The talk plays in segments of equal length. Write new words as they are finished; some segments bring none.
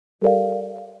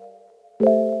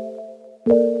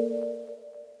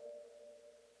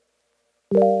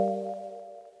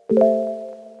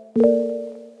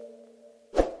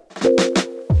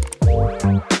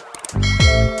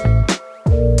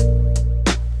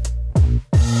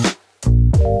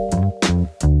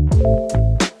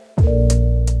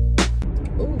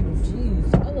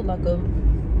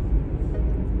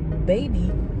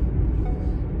Baby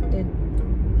that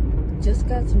just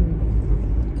got some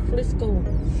Crisco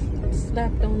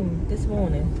slapped on him this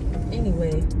morning.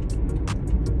 Anyway,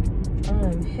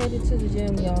 I'm headed to the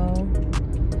gym, y'all.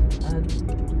 I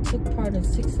took part in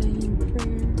 6 a.m.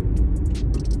 prayer,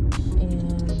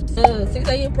 and 6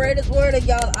 a.m. prayer this morning,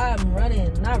 y'all. I'm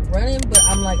running, not running, but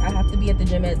I'm like, I have to be at the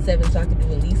gym at 7 so I can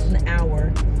do at least an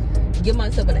hour, give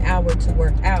myself an hour to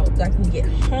work out so I can get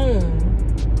home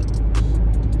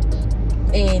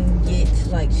and get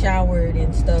like showered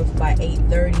and stuff by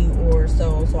 8:30 or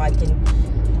so I can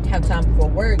have time before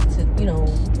work to, you know,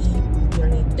 eat what I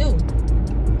need to do.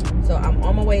 So I'm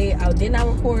on my way. I did not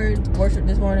record worship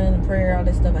this morning and prayer, all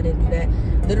that stuff. I didn't do that.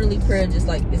 Literally prayer just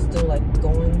like, it's still like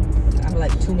going. I have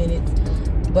like 2 minutes,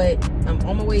 but I'm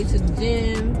on my way to the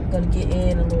gym. Gonna get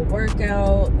in a little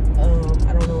workout. I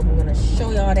don't know if I'm gonna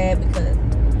show y'all that because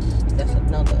that's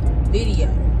another video.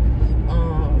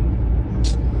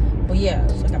 But yeah,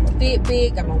 so I got my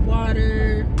Fitbit, got my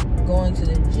water, going to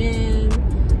the gym.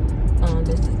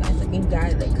 This is my second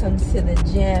guy that comes to the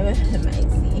gym. I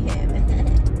might see him.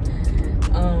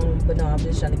 But no, I'm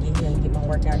just trying to get him, get my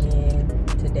workout in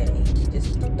today.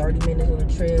 Just 30 minutes on the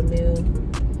treadmill.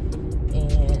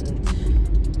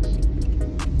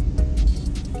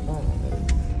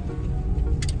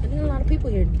 And there's a lot of people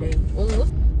here today. Well,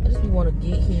 I just want to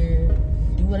get here,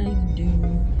 do what I need to do,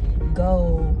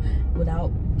 go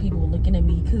without people looking at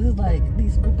me, because it's like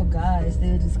these group of guys,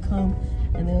 they'll just come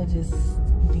and they'll just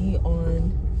be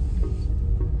on,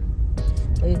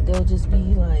 they'll just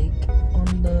be like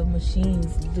on the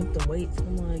machines, lift the weights.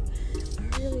 I'm like,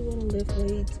 I really want to lift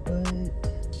weights, but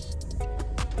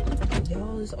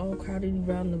y'all is all crowded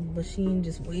around the machine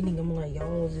just waiting. I'm like,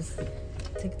 y'all just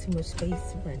take too much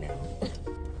space right now.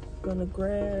 Gonna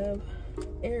grab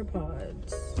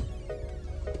AirPods.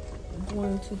 I'm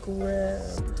going to grab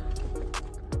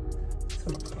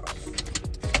some coffee.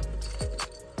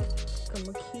 Got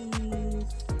my keys.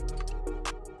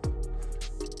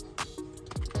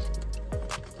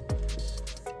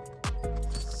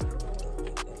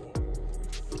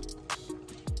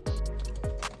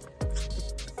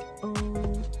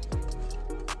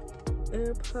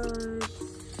 AirPods,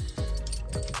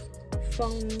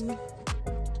 phone,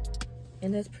 and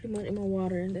that's pretty much in my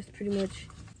water, and that's pretty much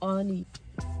all I need.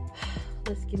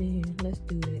 Let's get in here. Let's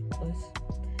do it.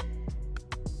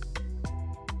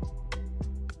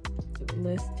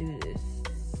 Let's do this.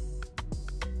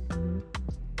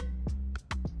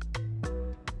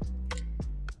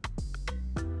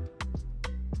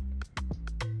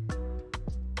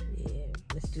 Yeah,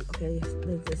 let's do. Okay,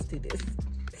 let's do this.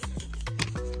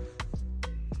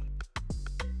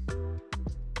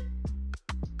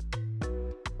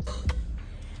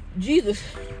 Jesus.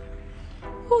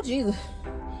 Oh, Jesus.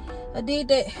 I did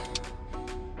that.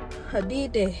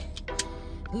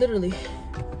 Literally.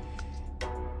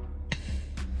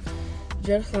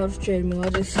 Just off the treadmill. I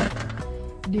just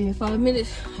did 5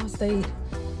 minutes. I stayed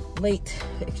late.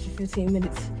 Extra 15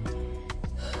 minutes.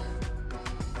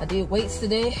 I did weights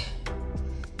today.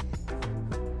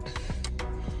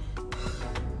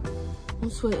 I'm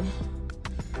sweating.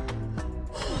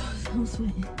 I'm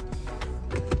sweating.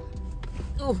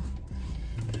 Oh.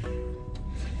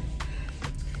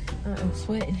 I'm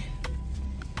sweating.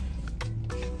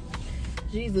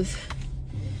 Jesus.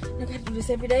 I gotta do this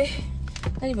every day.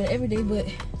 Not even every day, but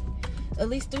at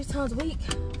least 3 times a week.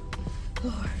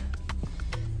 Lord.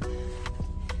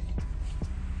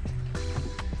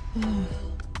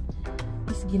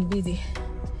 This is getting busy.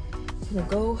 I'm gonna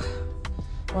go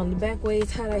on the back way.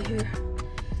 It's hot out here.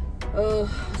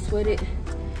 Sweating.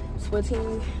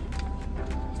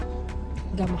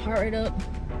 Got my heart rate up.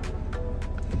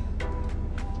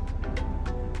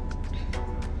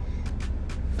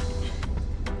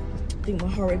 I think my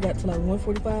heart rate got to like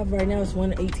 145. Right now it's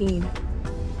 118.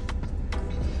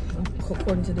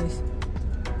 According to this.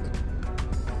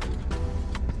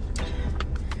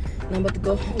 And I'm about to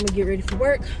go home and get ready for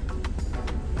work.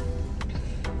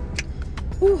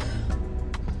 Whew.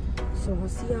 So I'll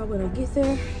see y'all when I get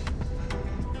there.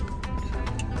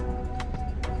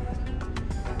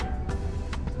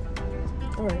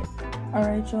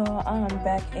 Alright, y'all, I'm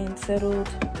back and settled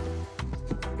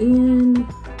in.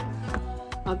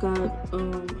 I got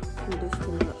this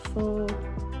from the phone.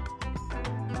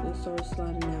 This started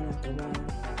sliding down after a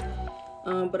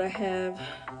while. But I have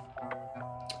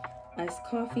iced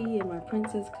coffee in my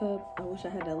princess cup. I wish I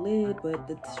had a lid, but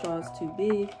the straw's too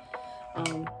big.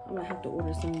 I'm gonna have to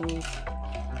order some of those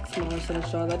smaller set of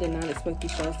straws. I did not expect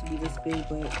these straws to be this big,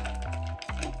 but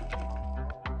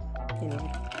you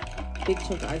know, big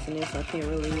chunk of ice in there, so I can't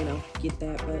really, you know, get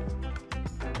that, but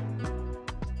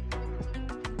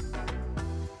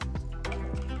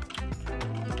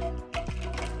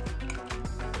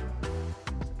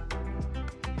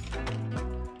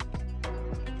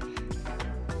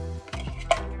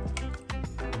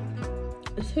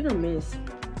it's hit or miss.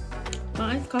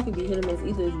 My iced coffee be hit or miss.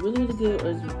 Either it's really, really good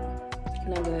or it's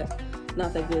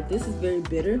not that good. This is very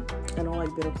bitter. I don't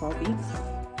like bitter coffee.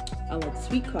 I like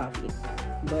sweet coffee,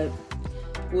 but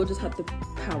we'll just have to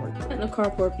power through. I got in the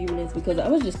car for a few minutes because I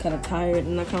was just kind of tired,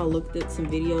 and I kind of looked at some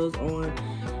videos on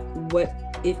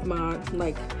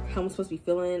how I'm supposed to be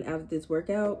feeling after this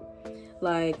workout.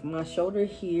 Like my shoulder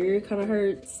here kind of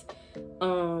hurts,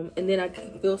 and then I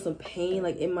can feel some pain,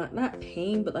 like in my, not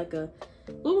pain, but like a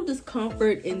little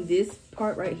discomfort in this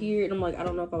part right here. And I'm like, I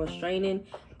don't know if I was straining,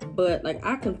 but like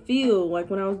I can feel, like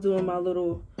when I was doing my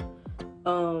little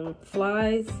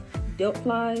flies, delt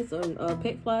flies, or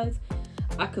pec flies,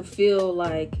 I could feel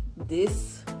like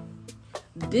this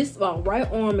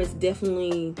right arm is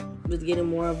definitely was getting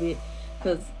more of it,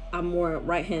 because I'm more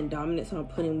right hand dominant, so I'm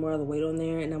putting more of the weight on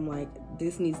there, and I'm like,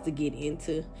 this needs to get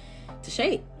into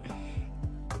shape,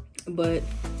 but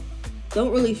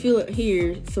don't really feel it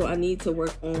here, so I need to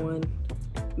work on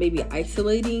maybe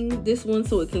isolating this one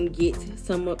so it can get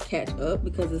somewhat catch up,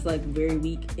 because it's like very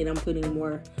weak and I'm putting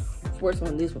more force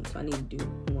on this one, so I need to do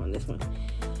more on this one.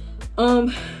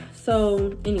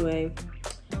 So anyway,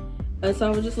 so I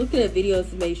was just looking at videos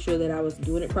to make sure that I was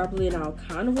doing it properly, and I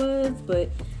kind of was, but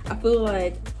I feel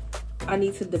like I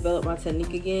need to develop my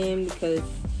technique again, because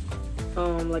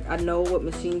like I know what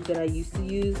machines that I used to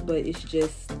use, but it's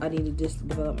just I need to just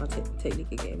develop my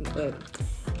technique again. But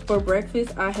for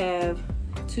breakfast, I have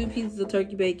 2 pieces of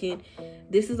turkey bacon.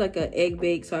 This is like an egg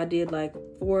bake, so I did like 3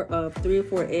 or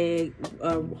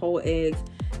 4 whole eggs,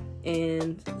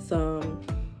 and some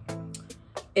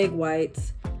egg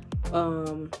whites,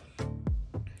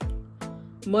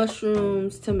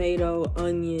 mushrooms, tomato,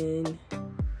 onion,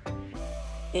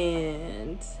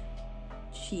 and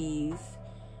cheese,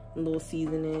 a little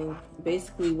seasoning.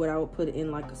 Basically what I would put in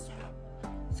like a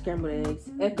scrambled eggs.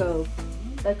 Echo,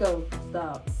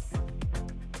 stop.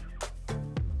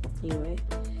 Anyway,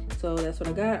 so that's what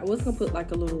I got. I was gonna put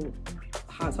like a little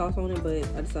hot sauce on it, but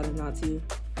I decided not to.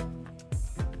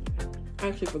 I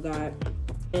actually forgot.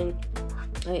 And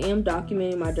I am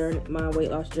documenting my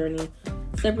weight loss journey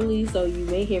separately, so you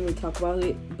may hear me talk about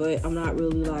it, but I'm not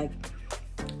really like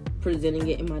presenting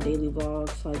it in my daily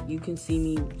vlogs. Like you can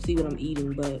see what I'm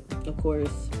eating, but of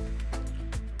course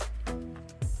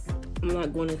I'm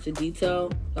not going into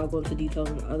detail. I'll go into detail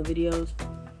in other videos.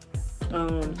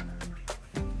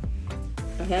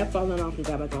 I have fallen off and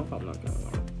got back on, falling off.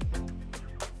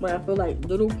 But I feel like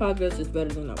little progress is better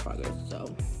than no progress,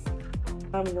 so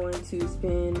I'm going to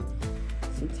spend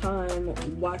some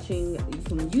time watching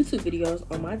some YouTube videos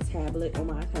on my tablet, on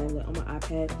my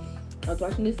iPad. I was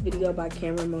watching this video by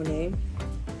Cameron Monet.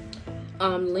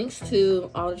 Links to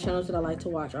all the channels that I like to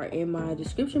watch are in my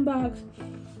description box.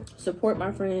 Support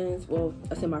my friends. Well,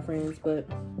 I say my friends, but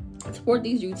support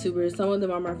these YouTubers. Some of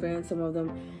them are my friends. Some of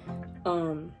them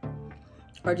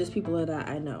are just people that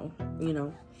I know. You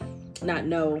know, not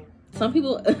know. Some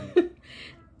people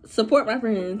support my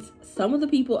friends. Some of the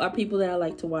people are people that I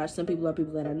like to watch. Some people are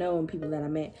people that I know, and people that I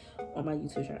met on my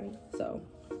YouTube channel. So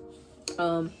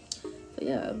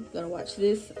yeah, I'm gonna watch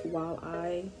this while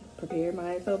I prepare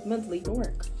myself mentally for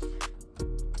work.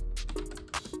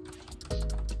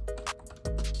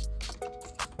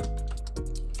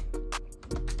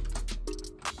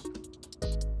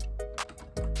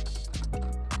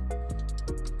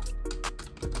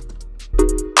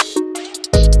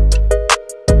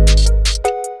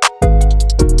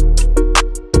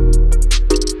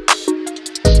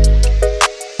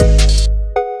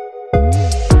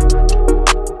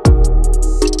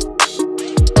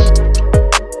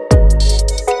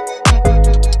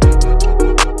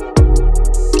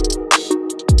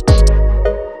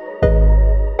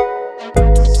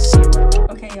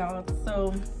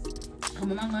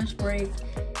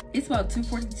 It's about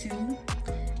 2:42.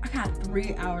 I got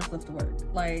 3 hours left to work.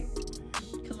 Like,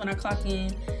 because when I clock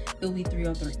in, it'll be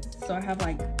 3:03. So I have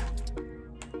like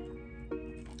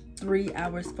 3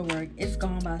 hours for work. It's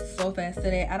gone by so fast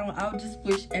today. I just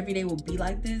wish every day would be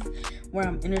like this, where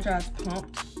I'm energized,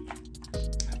 pumped.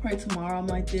 I pray tomorrow I'm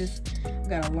like this. I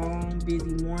got a long,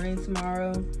 busy morning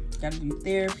tomorrow. Got to do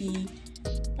therapy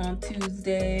on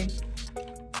Tuesday.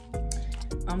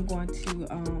 I'm going to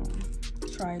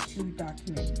try to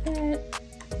document that.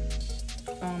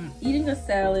 Eating a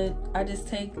salad. I just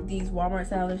take these Walmart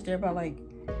salads. They're about like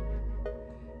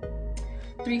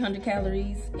 300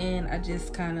 calories, and I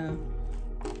just kind of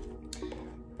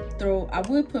throw, I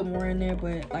would put more in there,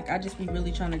 but like I just be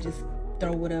really trying to just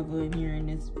throw whatever in here and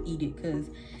just eat it, because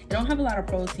it don't have a lot of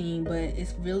protein, but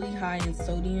it's really high in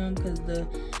sodium, because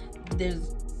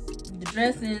there's the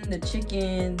dressing, the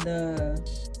chicken, the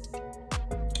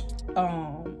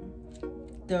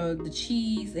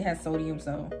cheese, it has sodium,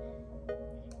 so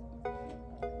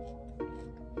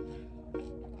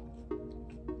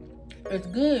it's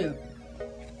good.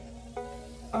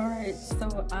 All right,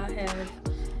 so I have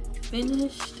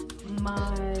finished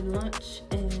my lunch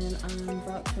and I'm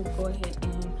about to go ahead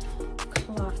and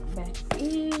clock back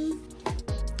in.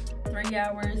 3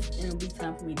 hours and it'll be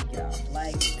time for me to get off.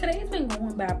 Like, today's been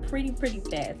going by pretty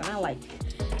fast, and I like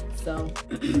it. So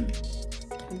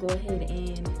I'll go ahead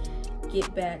and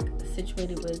get back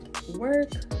situated with work.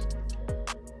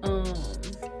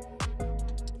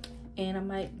 And I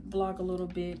might vlog a little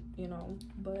bit, you know,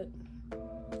 but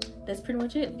that's pretty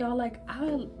much it, y'all. Like,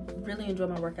 I really enjoyed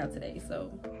my workout today,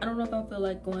 so I don't know if I feel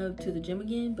like going to the gym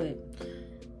again, but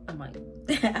I might.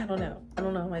 I don't know. I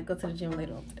might go to the gym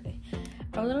later on today.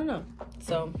 I really don't know.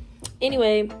 So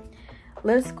anyway,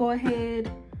 let's go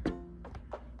ahead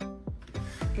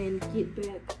and get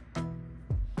back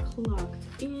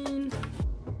clocked in.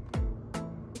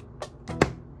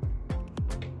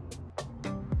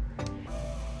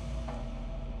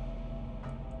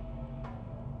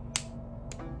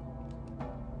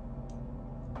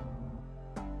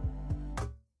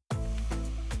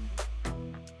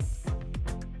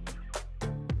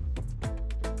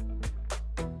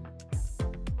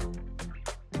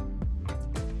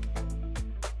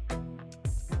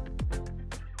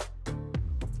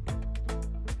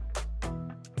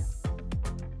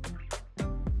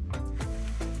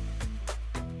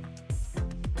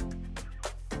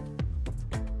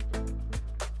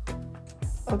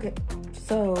 Okay,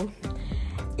 so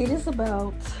it is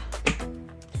about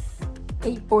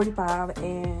 8:45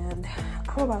 and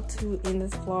I'm about to end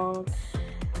this vlog.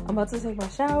 I'm about to take my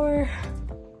shower,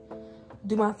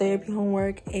 do my therapy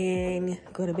homework, and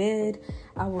go to bed.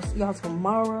 I will see y'all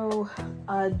tomorrow.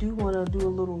 I do want to do a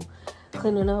little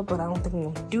cleaning up, but I don't think I'm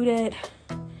going to do that.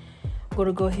 I'm going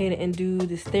to go ahead and do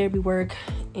this therapy work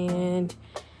and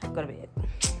go to bed,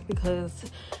 because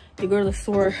your girl is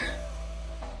sore,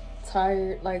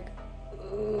 tired, like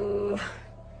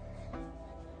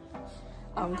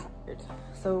I'm tired.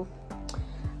 So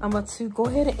I'm about to go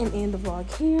ahead and end the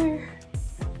vlog here,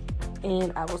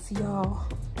 and I will see y'all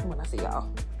when I see y'all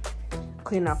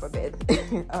cleaning out my bed.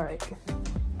 All right.